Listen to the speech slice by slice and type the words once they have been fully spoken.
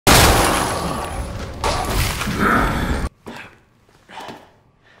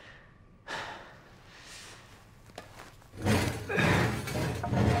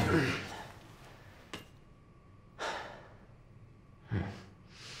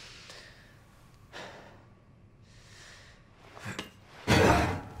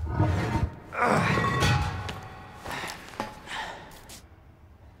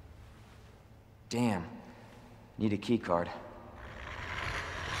Damn. Need a key card.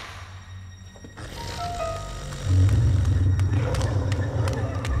 You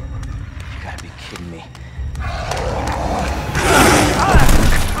gotta be kidding me.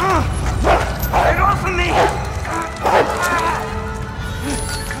 Get off of me!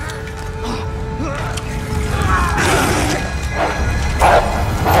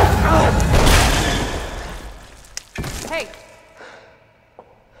 Hey!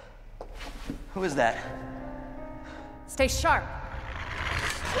 Who is that? Stay sharp.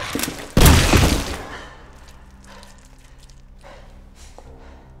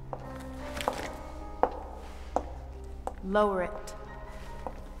 Lower it.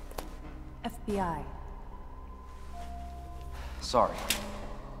 FBI. Sorry.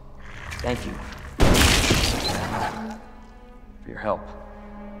 Thank you. For your help.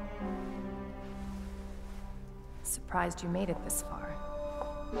 Surprised you made it this far.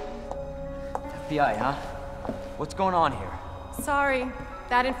 FBI, huh? What's going on here? Sorry,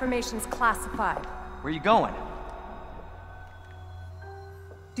 that information's classified. Where you going?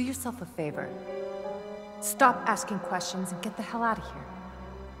 Do yourself a favor. Stop asking questions and get the hell out of here.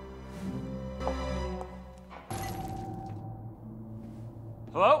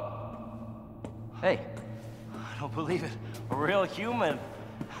 Hello? Hey. I don't believe it. A real human.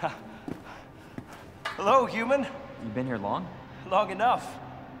 Hello, human. You been here long? Long enough.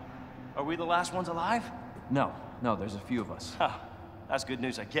 Are we the last ones alive? No, there's a few of us. Huh. That's good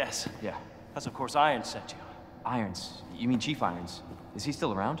news, I guess. Yeah. That's of course Irons sent you. Irons? You mean Chief Irons? Is he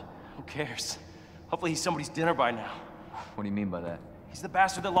still around? Who cares? Hopefully he's somebody's dinner by now. What do you mean by that? He's the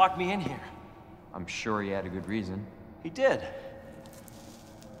bastard that locked me in here. I'm sure he had a good reason. He did.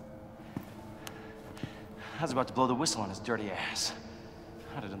 I was about to blow the whistle on his dirty ass.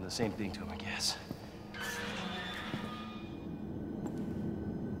 I'd have done the same thing to him, I guess.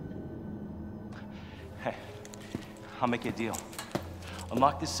 Hey, I'll make you a deal.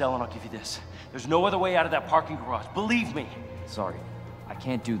 Unlock this cell and I'll give you this. There's no other way out of that parking garage, believe me. Sorry, I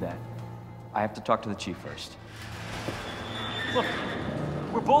can't do that. I have to talk to the chief first. Look,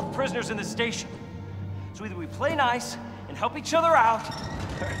 we're both prisoners in this station. So either we play nice and help each other out,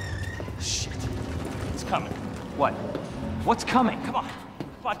 or... Shit. It's coming. What? What's coming? Come on.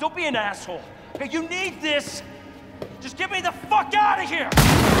 Come on, don't be an asshole. Okay, you need this. Just get me the fuck out of here!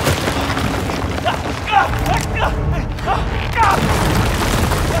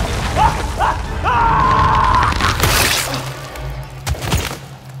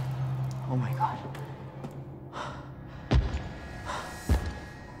 Oh my God.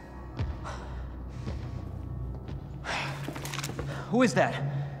 Who is that?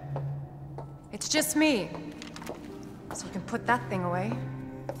 It's just me. So we can put that thing away.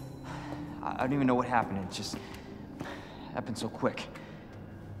 I don't even know what happened. It just happened so quick.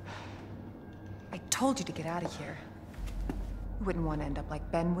 I told you to get out of here. You wouldn't want to end up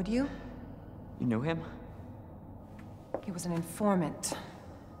like Ben, would you? You knew him? He was an informant.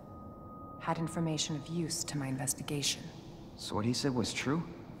 Had information of use to my investigation. So what he said was true?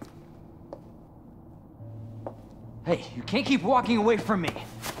 Hey, you can't keep walking away from me!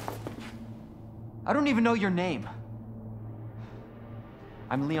 I don't even know your name.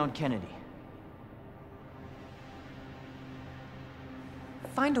 I'm Leon Kennedy.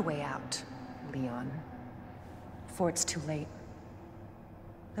 Find a way out, Leon. Before it's too late.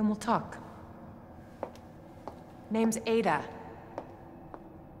 Then we'll talk. Name's Ada.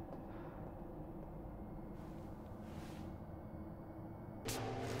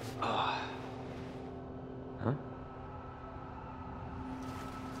 Huh?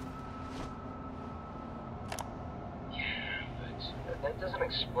 Yeah, but that doesn't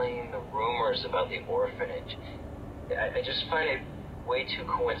explain the rumors about the orphanage. I just find it way too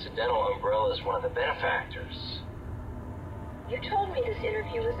coincidental Umbrella's one of the benefactors. You told me this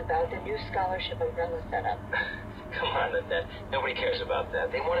interview was about the new scholarship Umbrella set up. Come on, that nobody cares about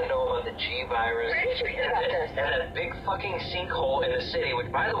that. They want to know about the G virus. Where did you hear about this? And that big fucking sinkhole in the city, which,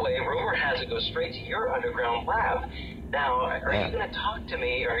 by the way, rumor has it goes straight to your underground lab. Now, are you going to talk to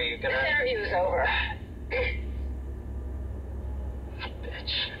me, or are you going to... This interview's over.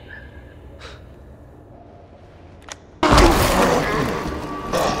 Bitch.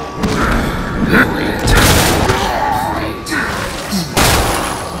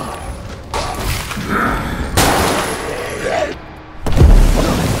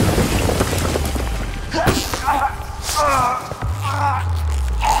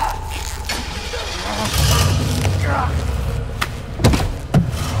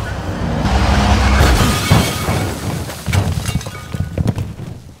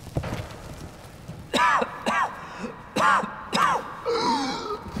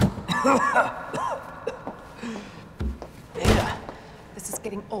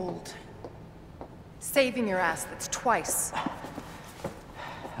 getting old. Saving your ass, that's twice.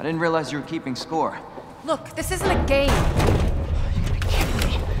 I didn't realize you were keeping score. Look, this isn't a game. You gotta be kidding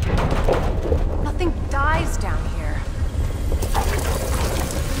me. Nothing dies down here.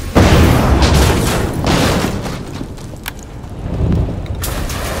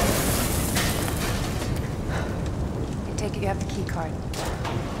 I take it you have the key card.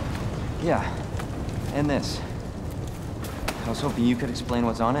 Yeah, and this. I was hoping you could explain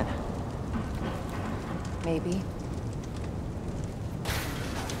what's on it. Maybe.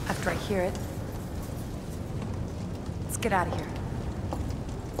 After I hear it. Let's get out of here.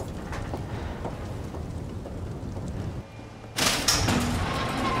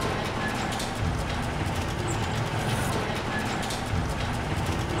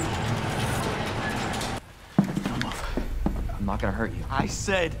 Don't move. I'm not gonna hurt you. I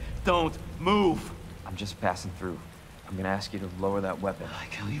said don't move. I'm just passing through. I'm gonna ask you to lower that weapon.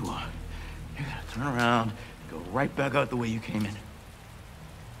 Like hell you are. You're gonna turn around and go right back out the way you came in.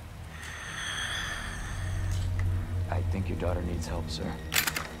 I think your daughter needs help, sir.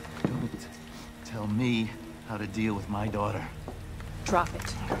 Don't tell me how to deal with my daughter. Drop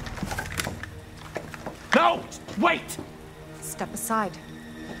it. No! Wait! Step aside.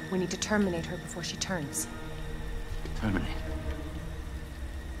 We need to terminate her before she turns. Terminate.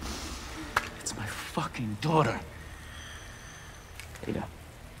 It's my fucking daughter. Ada.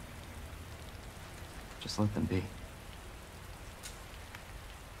 Just let them be.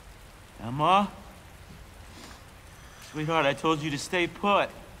 Emma? Sweetheart, I told you to stay put.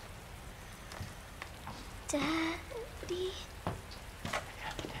 Daddy?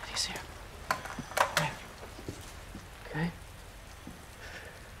 Daddy's here. Come here. Okay?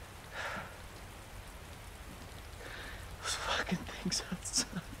 Those fucking things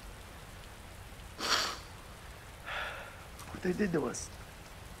outside. What they did to us.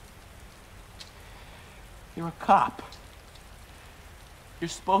 You're a cop. You're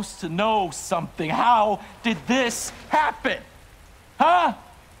supposed to know something. How did this happen? Huh?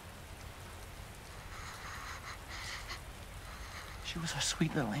 She was our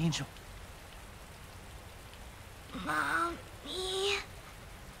sweet little angel. Mommy?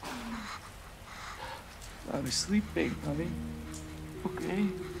 I was sleeping, honey. Okay?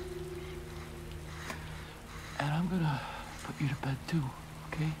 And I'm gonna put you to bed too,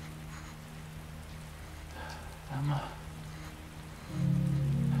 okay? Emma.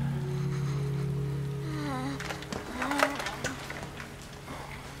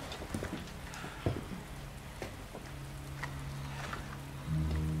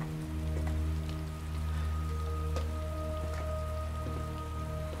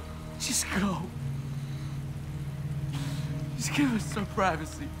 Just go. Just give us some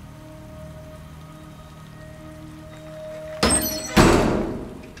privacy.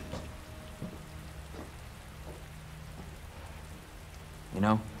 You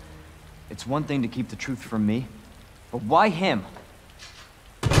know, it's one thing to keep the truth from me, but why him?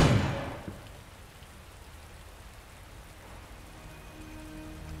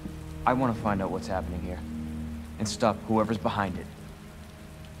 I want to find out what's happening here and stop whoever's behind it.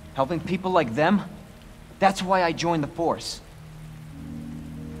 Helping people like them? That's why I joined the force.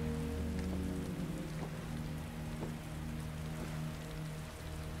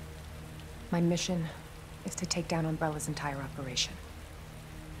 My mission is to take down Umbrella's entire operation.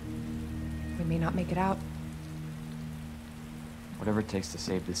 We may not make it out. Whatever it takes to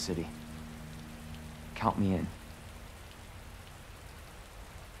save this city. Count me in.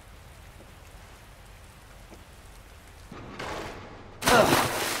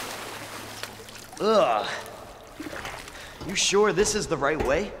 Ugh. You sure this is the right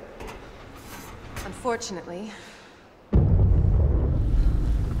way? Unfortunately.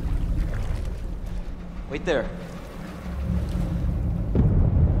 Wait there.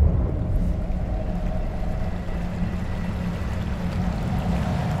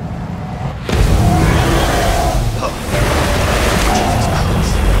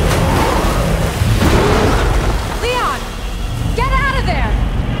 Leon! Get out of there!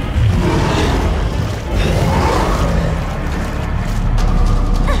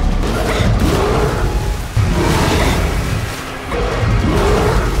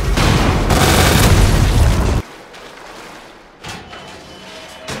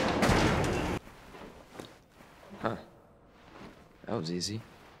 Huh. That was easy.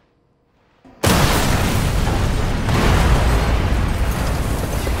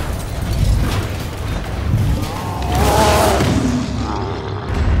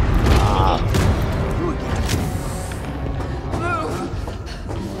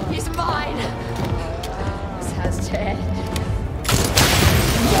 He's mine! This has to end.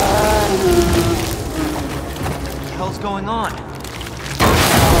 hell's going on?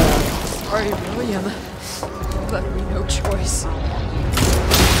 Sorry, William. Left me no choice.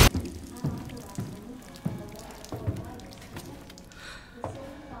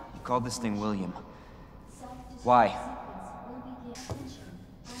 You called this thing William. Why?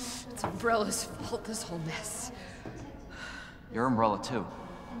 It's Umbrella's fault, this whole mess. You're Umbrella too.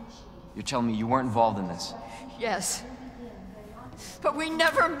 You're telling me you weren't involved in this? Yes. But we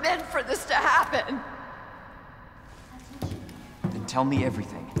never meant for this to happen. Then tell me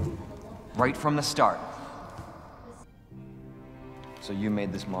everything. Right from the start. So you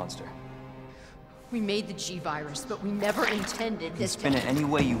made this monster. We made the G-Virus, but we never intended You can this spin it any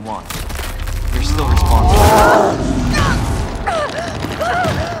way you want. You're still responsible.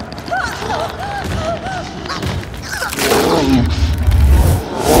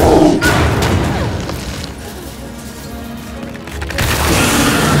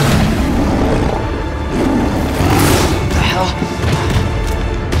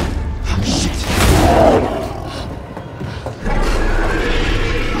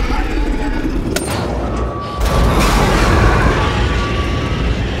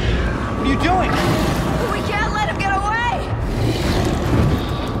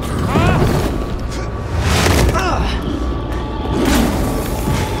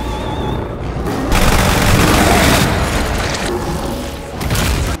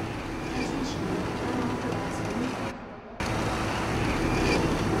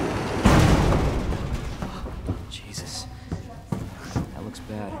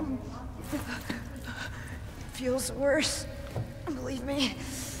 Feels worse. Believe me.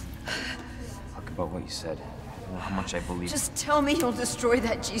 Talk about what you said. I don't know how much I believe. Just tell me you'll destroy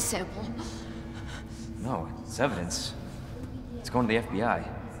that G sample. No, it's evidence. It's going to the FBI.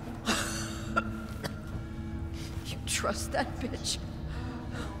 You trust that bitch?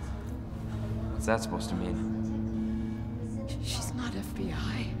 What's that supposed to mean? She's not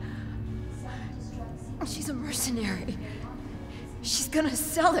FBI. She's a mercenary. She's gonna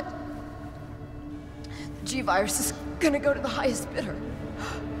sell it. The G-Virus is gonna go to the highest bidder.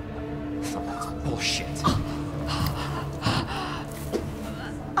 That's bullshit.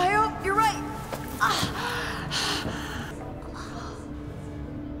 I hope you're right.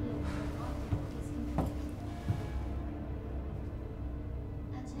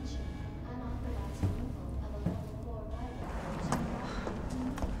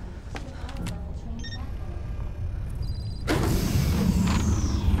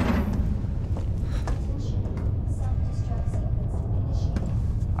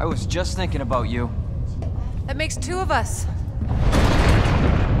 I was just thinking about you. That makes two of us.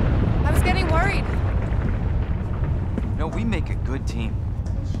 I was getting worried. No, we make a good team.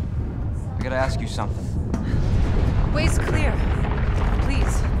 I gotta ask you something. Way's clear.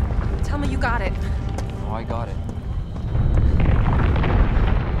 Please, tell me you got it. Oh, I got it.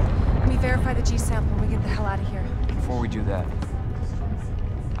 Let me verify the G sample when we get the hell out of here. Before we do that,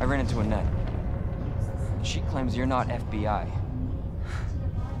 I ran into Annette. She claims you're not FBI.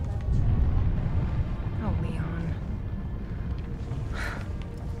 Oh, Leon.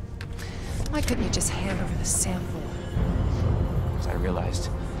 Why couldn't you just hand over the sample? Because I realized,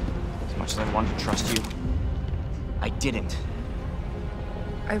 as much as I wanted to trust you, I didn't.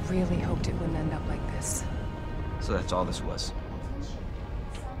 I really hoped it wouldn't end up like this. So that's all this was.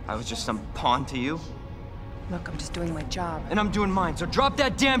 I was just some pawn to you, Look, I'm just doing my job. and I'm doing mine, so drop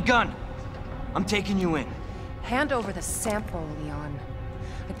that damn gun! I'm taking you in. Hand over the sample, Leon.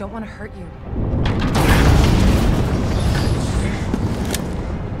 I don't want to hurt you.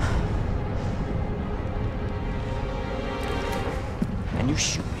 And you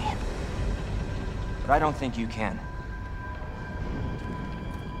shoot me. But I don't think you can.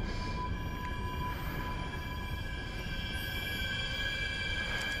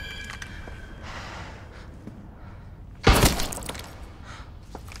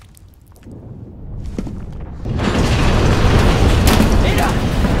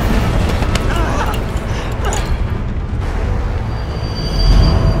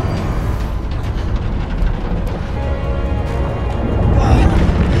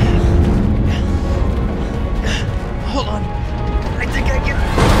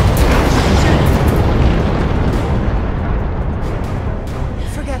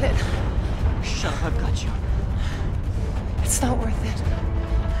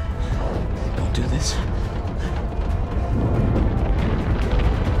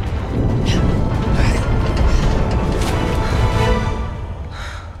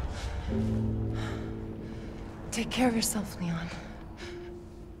 Take care of yourself, Leon.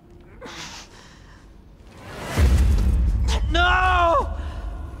 No!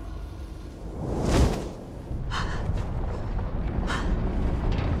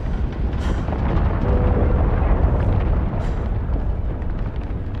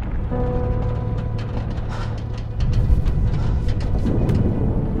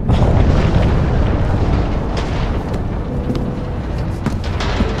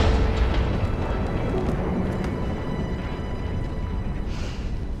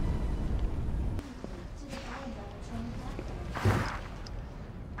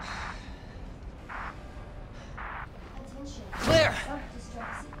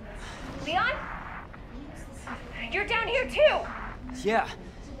 Yeah,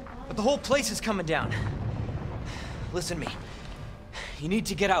 but the whole place is coming down. Listen to me. You need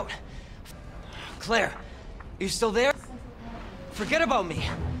to get out. Claire, are you still there? Forget about me.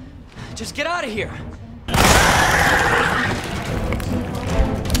 Just get out of here.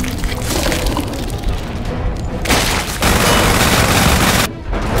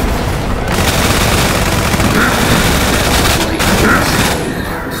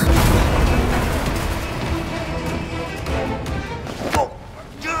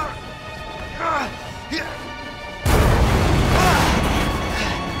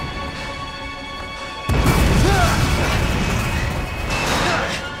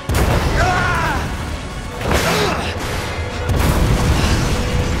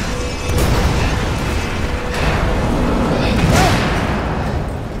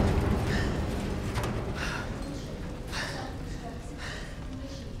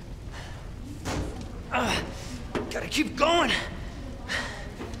 Gotta keep going.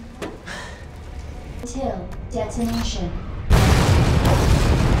 Till detonation.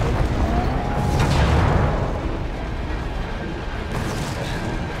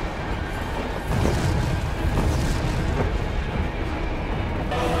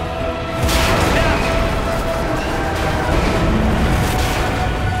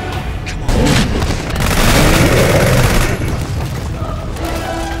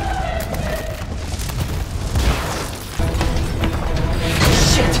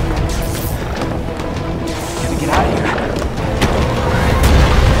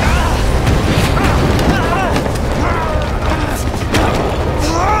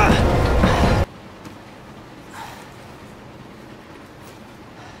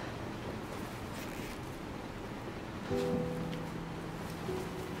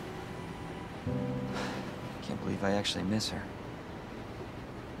 Can't believe I actually miss her.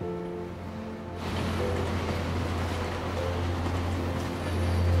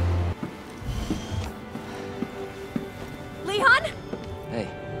 Leon? Hey.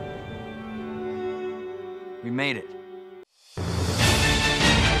 We made it.